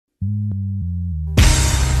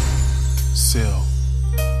Cell,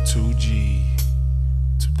 2G,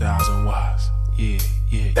 2000 watts. Yeah,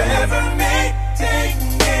 yeah, yeah. Ever meeting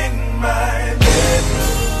in my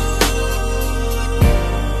bedroom.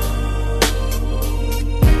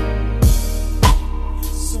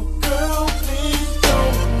 So girl, please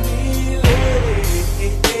don't be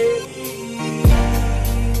late.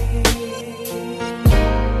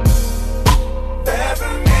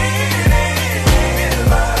 Ever meeting in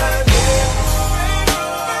my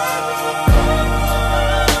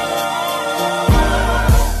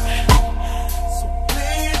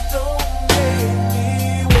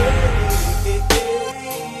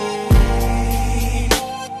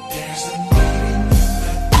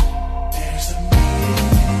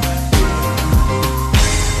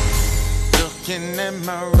looking at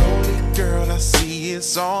my rollie, girl, I see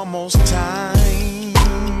it's almost time.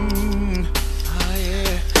 Oh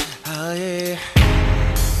yeah, oh yeah.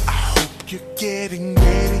 I hope you're getting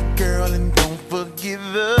ready, girl, and don't forget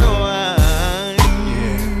the wine.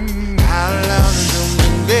 Yeah. How long is the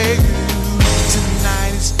window?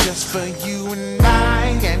 Tonight is just for you and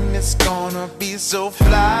I, and it's gonna be so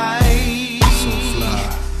fly. So fly,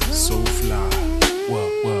 so fly.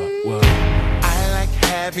 What? I like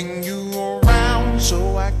having you around,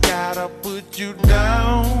 so I gotta put you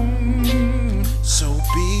down. So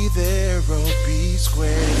be there or be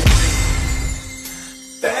square.